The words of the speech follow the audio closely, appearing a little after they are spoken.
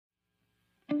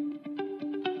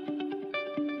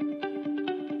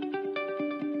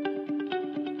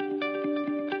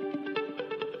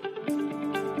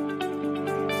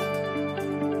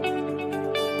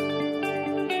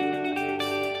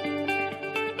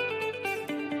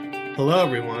Hello,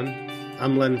 everyone.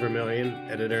 I'm Len Vermillion,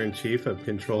 editor-in-chief of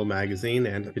Control Magazine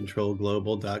and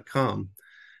ControlGlobal.com,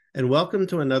 and welcome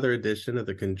to another edition of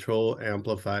the Control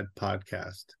Amplified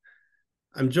podcast.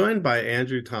 I'm joined by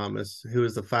Andrew Thomas, who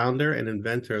is the founder and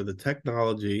inventor of the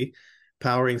technology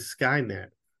powering Skynet.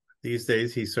 These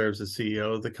days, he serves as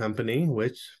CEO of the company,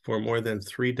 which, for more than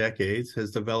 3 decades,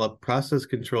 has developed process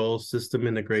control, system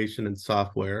integration, and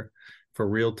software for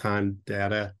real-time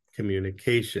data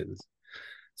communications.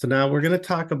 So now we're going to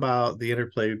talk about the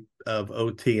interplay of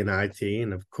OT and IT.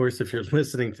 And of course, if you're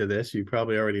listening to this, you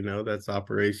probably already know that's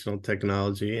operational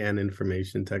technology and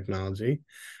information technology.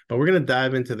 But we're going to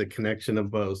dive into the connection of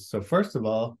both. So first of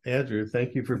all, Andrew,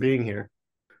 thank you for being here.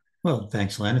 Well,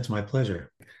 thanks, Len. It's my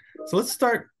pleasure. So let's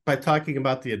start by talking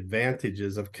about the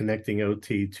advantages of connecting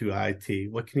OT to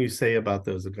IT. What can you say about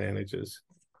those advantages?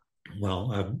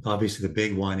 Well, obviously, the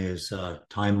big one is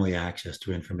timely access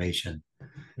to information.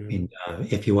 Mm-hmm. I mean,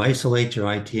 if you isolate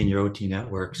your IT and your OT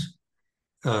networks,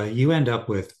 you end up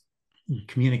with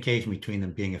communication between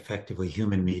them being effectively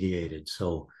human mediated.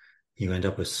 So you end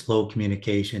up with slow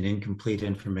communication, incomplete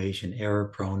information, error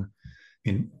prone.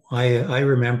 I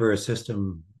remember a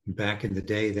system back in the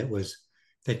day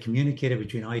that communicated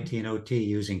between IT and OT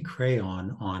using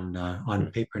crayon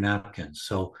on paper napkins.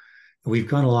 So we've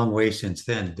gone a long way since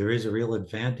then. There is a real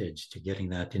advantage to getting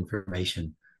that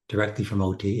information directly from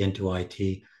OT into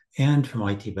IT and from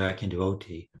IT back into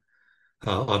OT.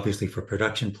 Obviously, for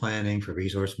production planning, for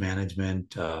resource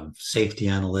management, safety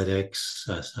analytics,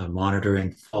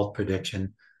 monitoring, fault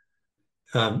prediction.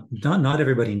 Not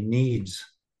everybody needs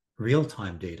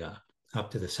real-time data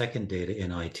up to the second data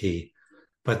in IT,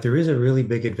 but there is a really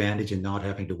big advantage in not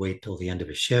having to wait till the end of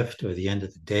a shift or the end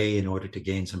of the day in order to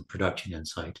gain some production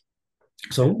insight.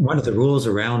 So one of the rules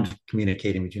around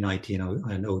communicating between IT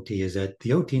and OT is that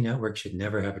the OT network should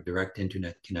never have a direct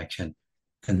internet connection.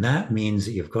 And that means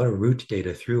that you've got to route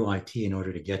data through IT in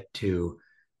order to get to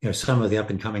some of the up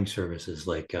and coming services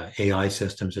like AI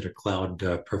systems that are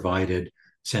cloud provided,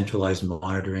 centralized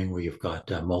monitoring where you've got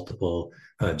multiple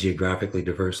geographically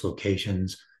diverse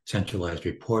locations, centralized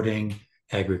reporting,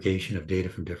 aggregation of data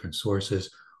from different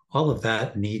sources. All of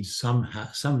that needs some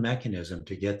mechanism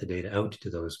to get the data out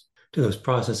to those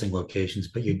processing locations,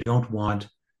 but you don't want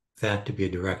that to be a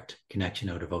direct connection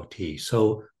out of OT.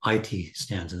 So IT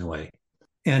stands in the way.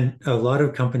 And a lot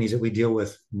of companies that we deal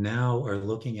with now are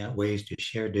looking at ways to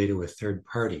share data with third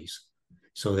parties.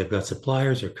 So they've got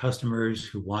suppliers or customers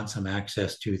who want some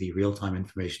access to the real-time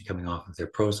information coming off of their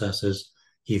processes,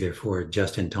 either for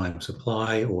just-in-time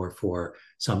supply or for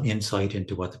some insight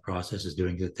into what the process is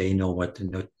doing, that they know what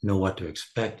to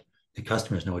expect, the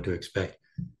customers know what to expect.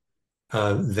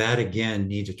 That again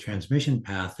needs a transmission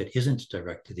path that isn't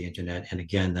direct to the internet, and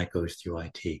again that goes through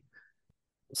IT.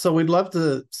 So we'd love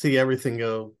to see everything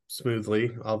go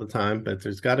smoothly all the time, but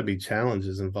there's got to be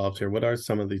challenges involved here. What are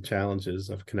some of the challenges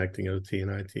of connecting OT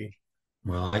and IT?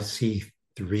 Well, I see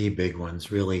 3 big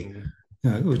ones really,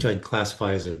 which I'd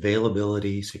classify as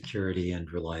availability, security,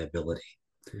 and reliability.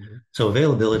 Mm-hmm. So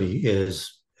availability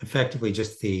is effectively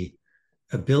just the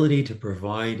ability to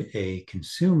provide a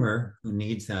consumer who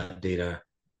needs that data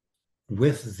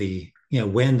with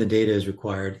when the data is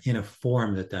required in a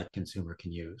form that consumer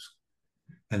can use.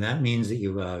 And that means that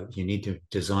you need to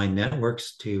design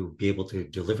networks to be able to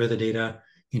deliver the data.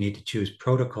 You need to choose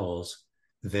protocols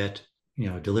that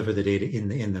deliver the data in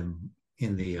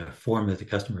the form that the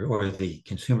customer or the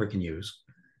consumer can use.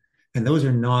 And those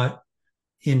are not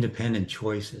independent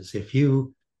choices. If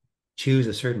you choose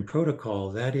a certain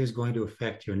protocol, that is going to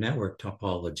affect your network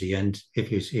topology. And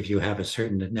if you have a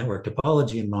certain network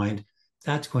topology in mind,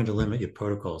 that's going to limit your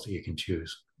protocols that you can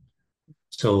choose.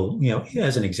 So,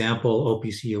 as an example,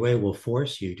 OPC UA will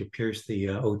force you to pierce the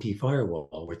OT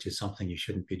firewall, which is something you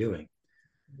shouldn't be doing.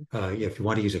 If you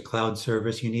want to use a cloud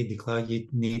service, you need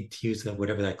to use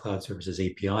whatever that cloud service's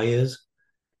API is.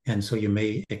 And so you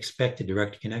may expect a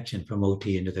direct connection from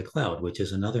OT into the cloud, which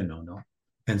is another no-no.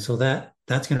 And so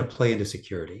that's going to play into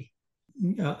security.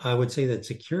 I would say that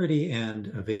security and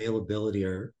availability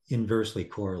are inversely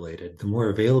correlated. The more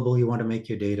available you want to make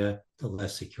your data, the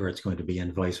less secure it's going to be,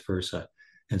 and vice versa.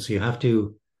 And so you have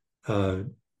to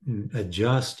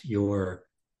adjust your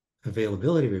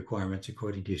availability requirements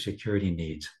according to your security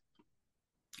needs.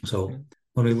 So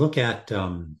when we look at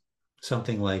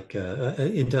something like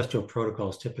industrial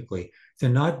protocols, typically, they're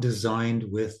not designed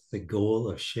with the goal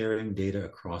of sharing data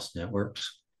across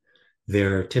networks.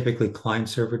 They're typically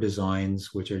client-server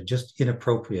designs, which are just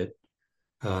inappropriate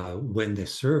when the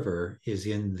server is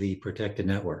in the protected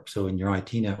network. So in your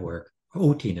OT network,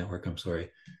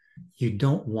 you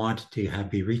don't want to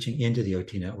be reaching into the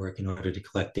OT network in order to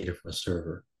collect data from a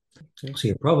server. Okay. So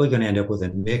you're probably going to end up with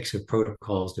a mix of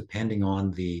protocols depending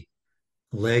on the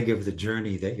leg of the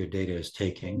journey that your data is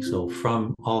taking. So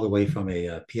from all the way from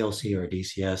a PLC or a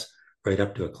DCS right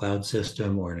up to a cloud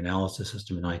system or an analysis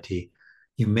system in IT,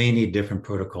 you may need different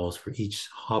protocols for each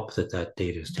hop that that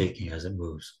data is taking as it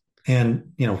moves. And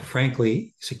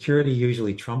frankly, security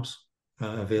usually trumps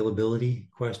availability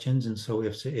questions. And so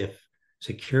if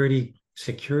security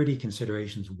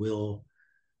considerations will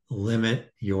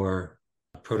limit your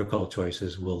protocol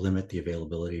choices, will limit the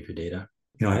availability of your data.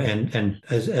 And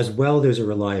as well, there's a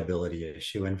reliability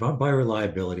issue. And by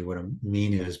reliability, what I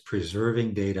mean is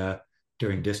preserving data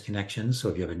during disconnections. So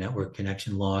if you have a network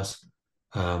connection loss,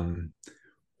 um,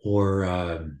 or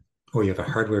or you have a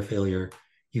hardware failure,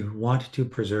 you want to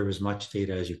preserve as much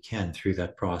data as you can through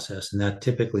that process. And that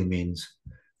typically means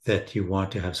that you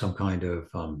want to have some kind of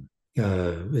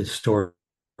store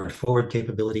forward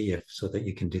capability, so that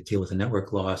you can deal with a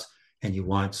network loss, and you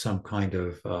want some kind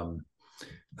of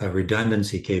a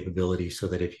redundancy capability so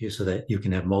that you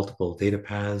can have multiple data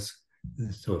paths.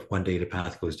 So if one data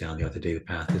path goes down, the other data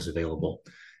path is available.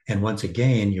 And once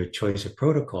again, your choice of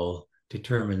protocol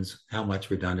determines how much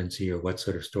redundancy or what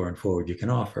sort of store and forward you can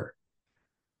offer.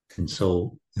 And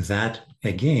so that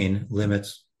again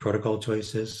limits protocol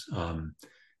choices.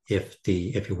 If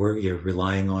you're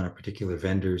relying on a particular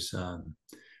vendor's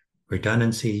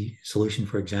redundancy solution,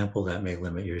 for example, that may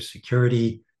limit your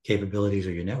security capabilities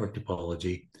or your network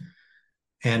topology.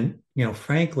 And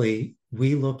frankly,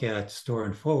 we look at store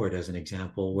and forward as an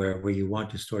example where you want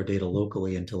to store data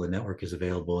locally until the network is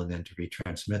available and then to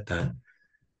retransmit that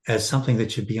as something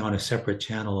that should be on a separate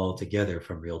channel altogether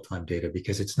from real-time data,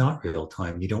 because it's not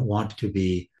real-time. You don't want to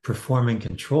be performing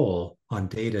control on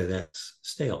data that's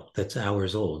stale, that's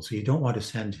hours old. So you don't want to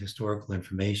send historical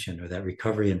information or that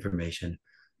recovery information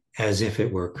as if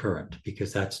it were current,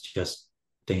 because that's just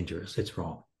dangerous. It's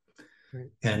wrong.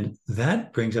 Right. And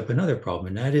that brings up another problem,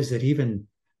 and that is that even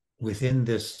within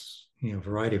this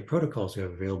variety of protocols we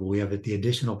have available, we have the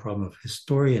additional problem of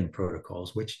historian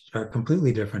protocols, which are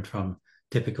completely different from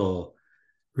typical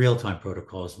real-time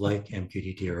protocols like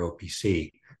MQTT or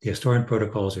OPC. The historian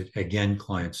protocols are, again,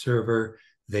 client server.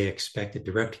 They expect a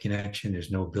direct connection. There's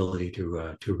no ability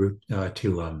to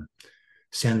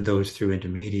send those through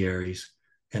intermediaries.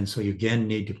 And so you again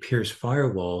need to pierce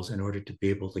firewalls in order to be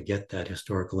able to get that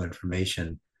historical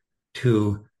information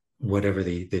to whatever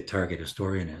the target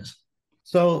historian is.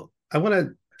 So I want to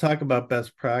talk about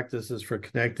best practices for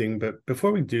connecting, but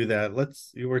before we do that,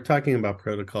 we're talking about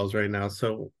protocols right now.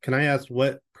 So can I ask,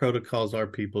 what protocols are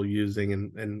people using,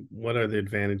 and what are the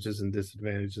advantages and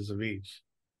disadvantages of each?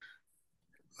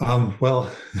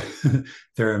 Well,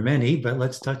 there are many, but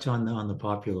let's touch on the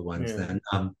popular ones then.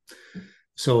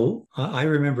 So I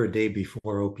remember a day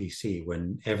before OPC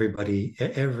when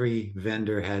every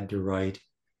vendor had to write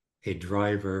a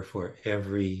driver for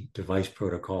every device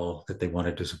protocol that they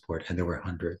wanted to support, and there were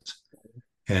hundreds.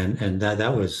 And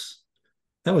that was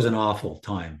an awful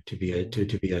time to be a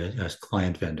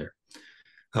client vendor.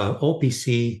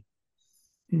 OPC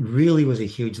really was a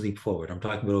huge leap forward. I'm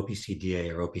talking about OPC DA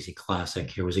or OPC Classic.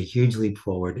 Here was a huge leap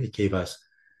forward. It gave us,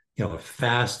 a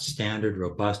fast, standard,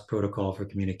 robust protocol for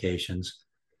communications.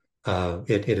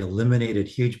 It eliminated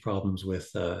huge problems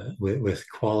with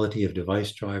quality of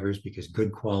device drivers, because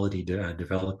good quality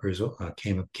developers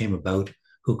came about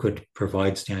who could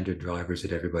provide standard drivers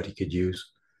that everybody could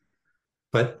use.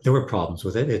 But there were problems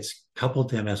with it. It's coupled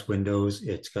to MS Windows.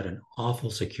 It's got an awful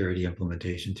security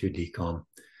implementation through DCOM.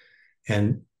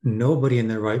 And nobody in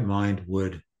their right mind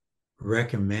would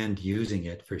recommend using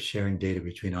it for sharing data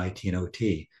between IT and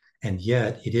OT. And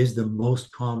yet it is the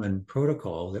most common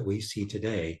protocol that we see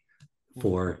today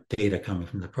for data coming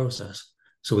from the process.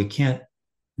 So we can't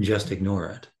just ignore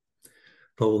it.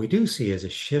 But what we do see is a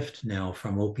shift now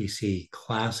from OPC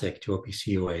Classic to OPC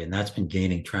UA, and that's been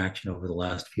gaining traction over the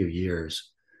last few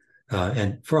years.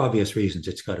 And for obvious reasons,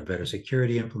 it's got a better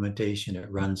security implementation. It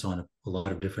runs on a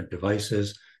lot of different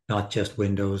devices, not just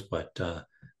Windows, but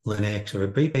Linux, or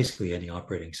basically any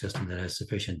operating system that has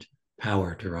sufficient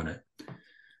power to run it.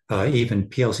 Even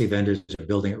PLC vendors are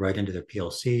building it right into their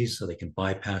PLCs so they can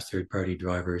bypass third-party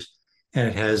drivers. And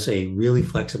it has a really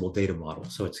flexible data model.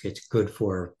 So it's good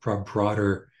for a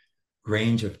broader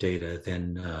range of data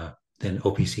than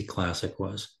OPC Classic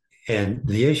was. And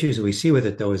the issues that we see with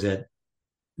it, though, is that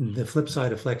the flip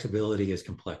side of flexibility is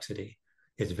complexity.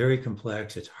 It's very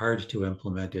complex. It's hard to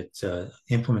implement.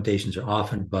 Implementations are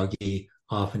often buggy,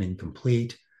 often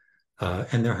incomplete,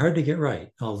 and they're hard to get right.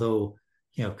 Although,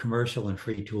 commercial and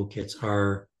free toolkits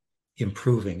are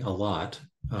improving a lot,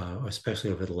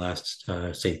 especially over the last,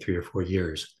 say, 3 or 4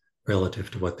 years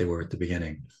relative to what they were at the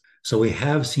beginning. So we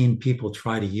have seen people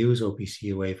try to use OPC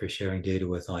UA for sharing data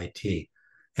with IT.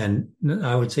 And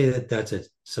I would say that that's a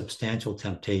substantial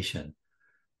temptation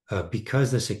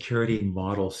because the security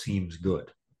model seems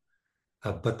good.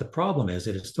 But the problem is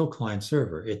that it's still client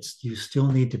server. You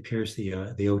still need to pierce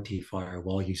the OT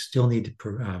firewall. You still need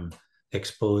to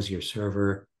expose your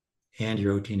server and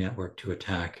your OT network to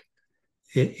attack.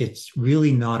 It's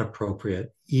really not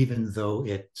appropriate, even though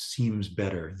it seems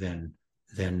better than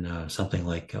something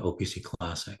like OPC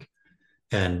Classic.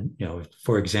 And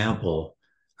for example,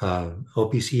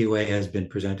 OPC UA has been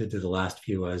presented to the last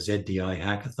few ZDI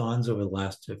hackathons over the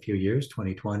last few years,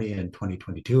 2020 and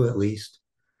 2022 at least.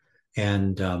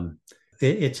 And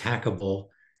it's hackable,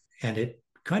 and it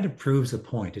kind of proves the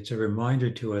point. It's a reminder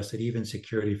to us that even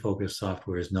security-focused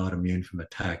software is not immune from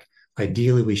attack.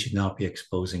 Ideally, we should not be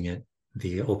exposing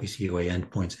the OPC UA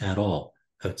endpoints at all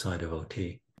outside of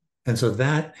OT. And so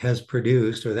that has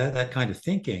produced, or that kind of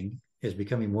thinking is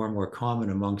becoming more and more common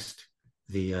amongst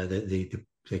the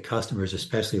customers,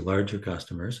 especially larger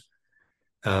customers.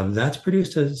 That's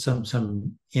produced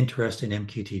some interest in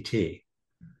MQTT.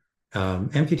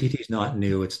 MQTT is not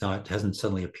new. It hasn't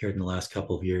suddenly appeared in the last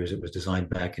couple of years. It was designed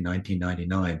back in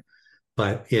 1999,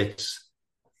 but it's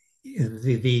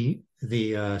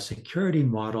the security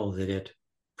model that it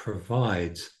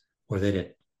provides, or that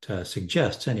it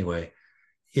suggests anyway,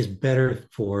 is better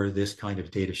for this kind of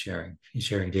data sharing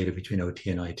data between OT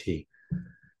and IT.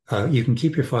 You can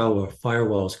keep your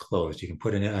firewalls closed. You can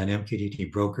put an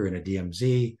MQTT broker in a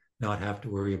DMZ, not have to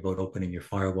worry about opening your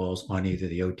firewalls on either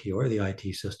the OT or the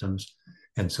IT systems.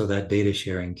 And so that data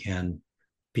sharing can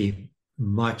be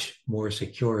much more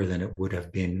secure than it would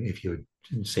have been if you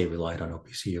would, say, relied on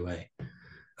OPC UA.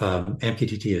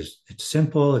 MQTT it's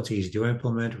simple, it's easy to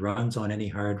implement, runs on any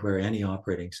hardware, any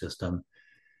operating system,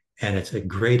 and it's a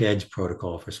great edge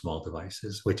protocol for small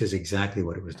devices, which is exactly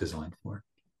what it was designed for.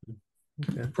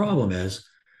 Okay. The problem is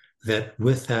that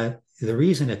with that, the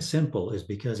reason it's simple is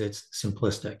because it's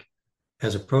simplistic.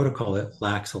 As a protocol, it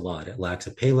lacks a lot. It lacks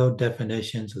a payload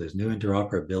definition, so there's no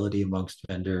interoperability amongst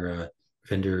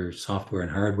vendor software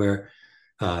and hardware.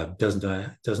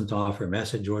 Doesn't offer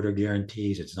message order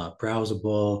guarantees. It's not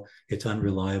browsable. It's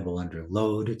unreliable under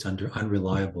load. It's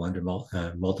unreliable under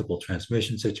multiple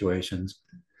transmission situations.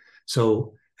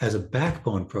 So as a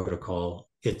backbone protocol,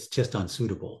 it's just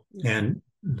unsuitable. And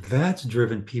that's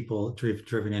driven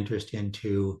interest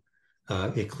into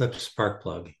Eclipse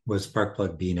Sparkplug. Was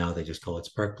Sparkplug B now? They just call it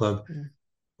Sparkplug,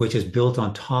 which is built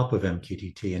on top of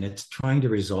MQTT, and it's trying to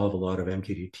resolve a lot of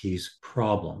MQTT's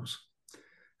problems.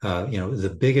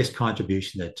 The biggest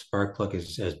contribution that Sparkplug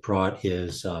has brought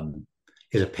is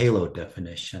a payload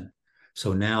definition.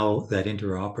 So now that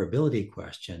interoperability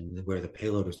question, where the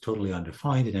payload was totally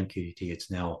undefined in MQTT,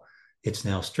 it's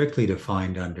now strictly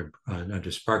defined under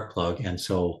Sparkplug, and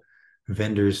so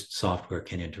vendors' software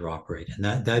can interoperate,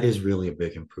 and that is really a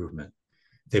big improvement.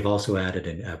 They've also added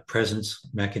a presence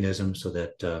mechanism so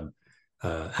that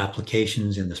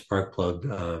applications in the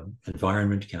Sparkplug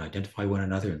environment can identify one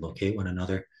another and locate one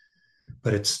another,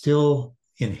 but it still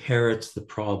inherits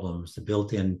the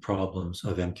built-in problems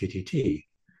of MQTT.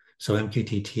 So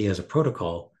MQTT as a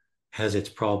protocol has its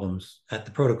problems at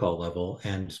the protocol level,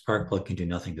 and Sparkplug can do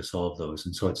nothing to solve those.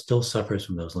 And so it still suffers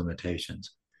from those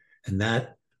limitations. And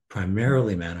that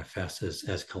primarily manifests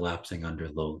as collapsing under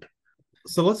load.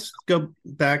 So let's go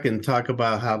back and talk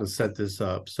about how to set this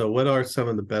up. So what are some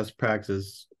of the best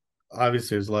practices?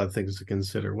 Obviously, there's a lot of things to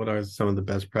consider. What are some of the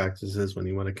best practices when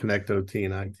you want to connect OT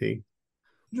and IT?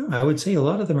 I would say a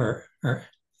lot of them are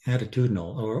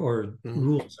attitudinal or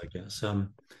rules, I guess.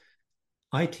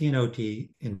 IT and OT,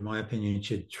 in my opinion,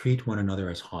 should treat one another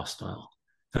as hostile.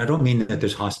 And I don't mean that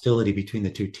there's hostility between the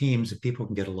two teams, that people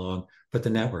can get along, but the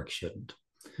network shouldn't.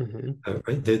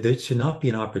 Right? There should not be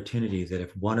an opportunity that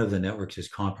if one of the networks is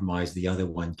compromised, the other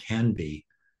one can be,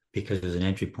 because there's an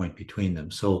entry point between them.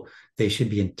 So they should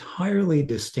be entirely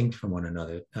distinct from one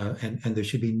another, and there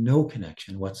should be no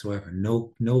connection whatsoever.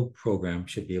 No program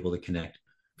should be able to connect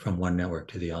from one network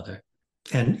to the other.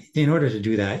 And in order to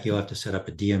do that, you'll have to set up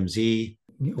a DMZ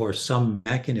or some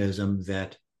mechanism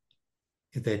that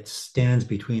stands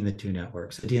between the two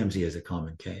networks. The DMZ is a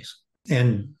common case.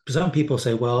 And some people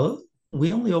say, well,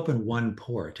 we only open one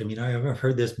port. I mean, I've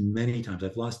heard this many times.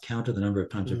 I've lost count of the number of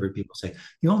times I've heard people say,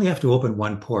 you only have to open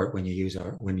one port when you use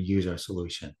our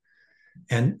solution.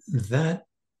 And that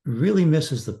really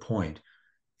misses the point.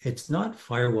 It's not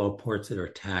firewall ports that are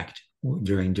attacked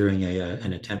during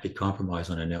an attempted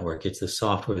compromise on a network. It's the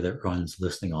software that runs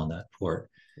listening on that port.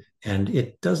 And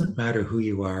it doesn't matter who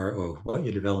you are or what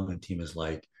your development team is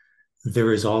like.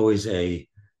 There's always an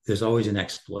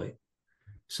exploit.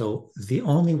 So the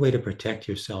only way to protect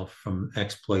yourself from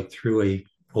exploit through a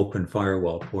open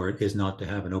firewall port is not to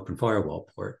have an open firewall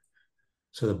port.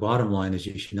 So the bottom line is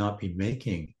you should not be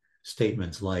making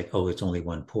statements like, oh, it's only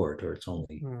one port or it's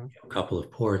only a couple of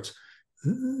ports.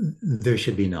 There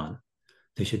should be none.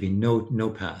 There should be no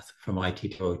path from IT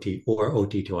to OT or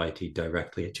OT to IT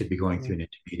directly. It should be going through an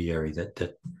intermediary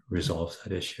that resolves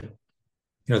that issue.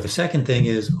 The second thing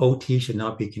is OT should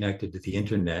not be connected to the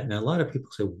internet. And a lot of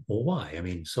people say, well, why? I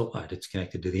mean, so what? It's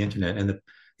connected to the internet and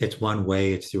it's one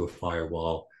way, it's through a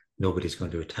firewall. Nobody's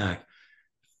going to attack.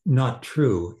 Not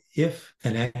true. If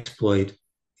an exploit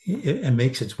it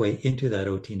makes its way into that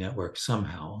OT network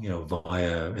somehow,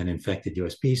 via an infected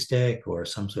USB stick or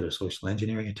some sort of social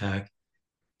engineering attack,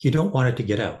 you don't want it to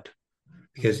get out.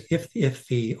 Because if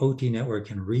the OT network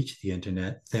can reach the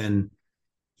internet, then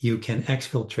you can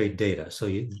exfiltrate data. So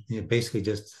you basically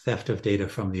just theft of data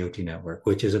from the OT network,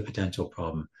 which is a potential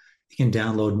problem. You can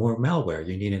download more malware.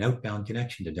 You need an outbound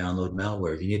connection to download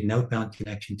malware. You need an outbound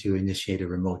connection to initiate a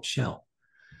remote shell.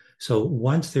 So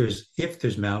if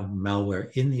there's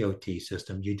malware in the OT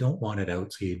system, you don't want it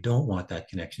out. So you don't want that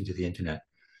connection to the internet.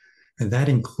 And that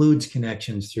includes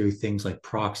connections through things like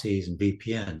proxies and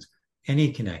VPNs.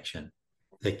 Any connection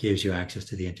that gives you access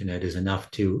to the internet is enough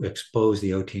to expose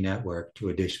the OT network to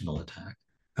additional attack.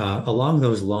 Along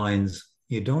those lines,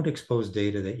 you don't expose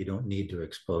data that you don't need to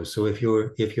expose. So if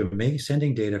you're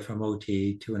sending data from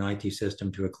OT to an IT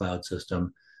system to a cloud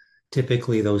system,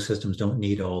 typically those systems don't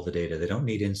need all the data. They don't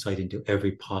need insight into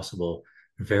every possible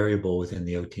variable within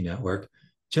the OT network.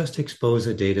 Just expose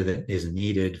the data that is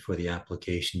needed for the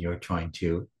application you're trying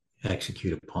to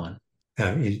execute upon.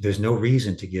 There's no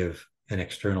reason to give an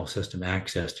external system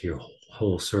access to your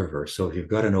whole server. So if you've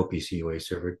got an OPC UA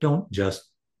server, don't just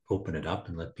open it up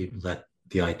and let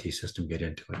the IT system get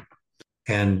into it.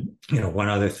 And one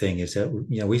other thing is that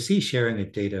we see sharing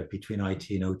of data between IT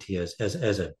and OT as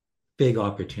a big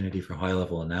opportunity for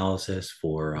high-level analysis,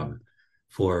 for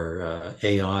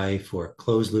AI, for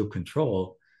closed-loop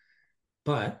control.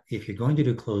 But if you're going to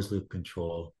do closed-loop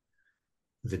control,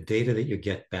 the data that you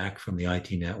get back from the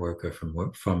IT network or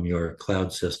from your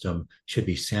cloud system should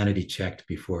be sanity checked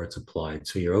before it's applied.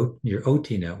 So your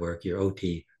OT network, your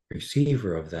OT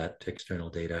receiver of that external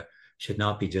data should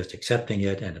not be just accepting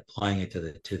it and applying it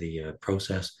to the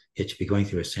process. It should be going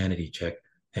through a sanity check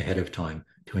ahead of time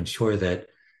to ensure that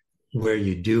where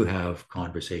you do have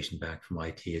conversation back from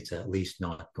IT, it's at least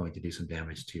not going to do some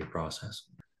damage to your process.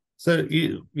 So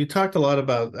you talked a lot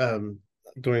about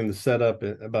during the setup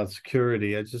about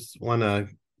security. I just want to,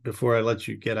 before I let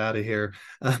you get out of here,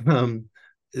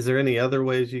 is there any other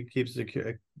ways you keep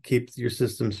your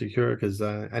system secure? Because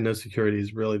I know security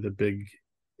is really the big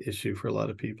issue for a lot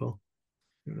of people.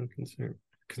 Concern.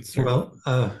 Well,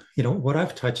 what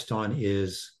I've touched on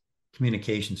is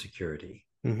communication security,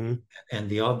 and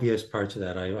the obvious parts of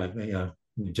that. I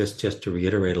just to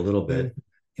reiterate a little bit.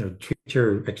 Treat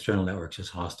your external networks as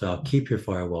hostile. Keep your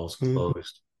firewalls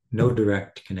closed. No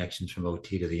direct connections from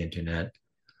OT to the internet.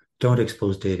 Don't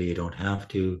expose data you don't have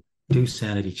to. Do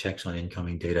sanity checks on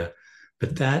incoming data.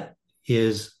 But that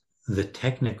is the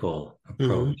technical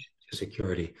approach to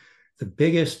security. The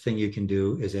biggest thing you can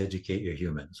do is educate your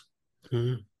humans.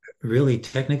 Really,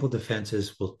 technical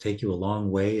defenses will take you a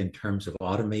long way in terms of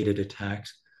automated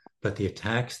attacks, but the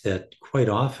attacks that quite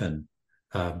often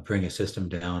bring a system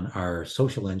down are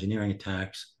social engineering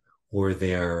attacks, or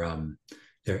their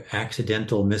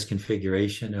accidental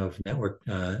misconfiguration of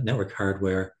network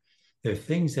hardware. They're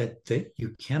things that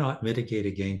you cannot mitigate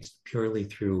against purely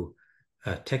through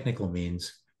technical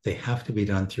means. They have to be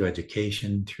done through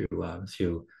education, through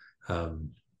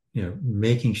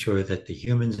making sure that the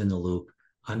humans in the loop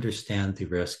understand the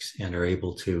risks and are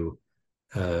able to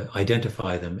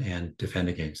identify them and defend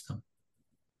against them.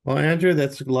 Well, Andrew,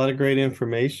 that's a lot of great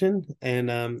information,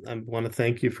 and I want to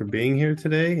thank you for being here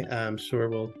today. I'm sure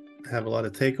we'll have a lot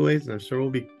of takeaways, and I'm sure we'll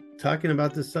be talking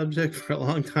about this subject for a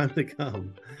long time to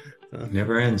come.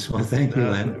 Never ends. Well, thank you,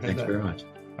 Len. Thanks very much.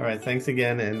 All right, thanks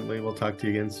again, and we will talk to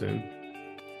you again soon.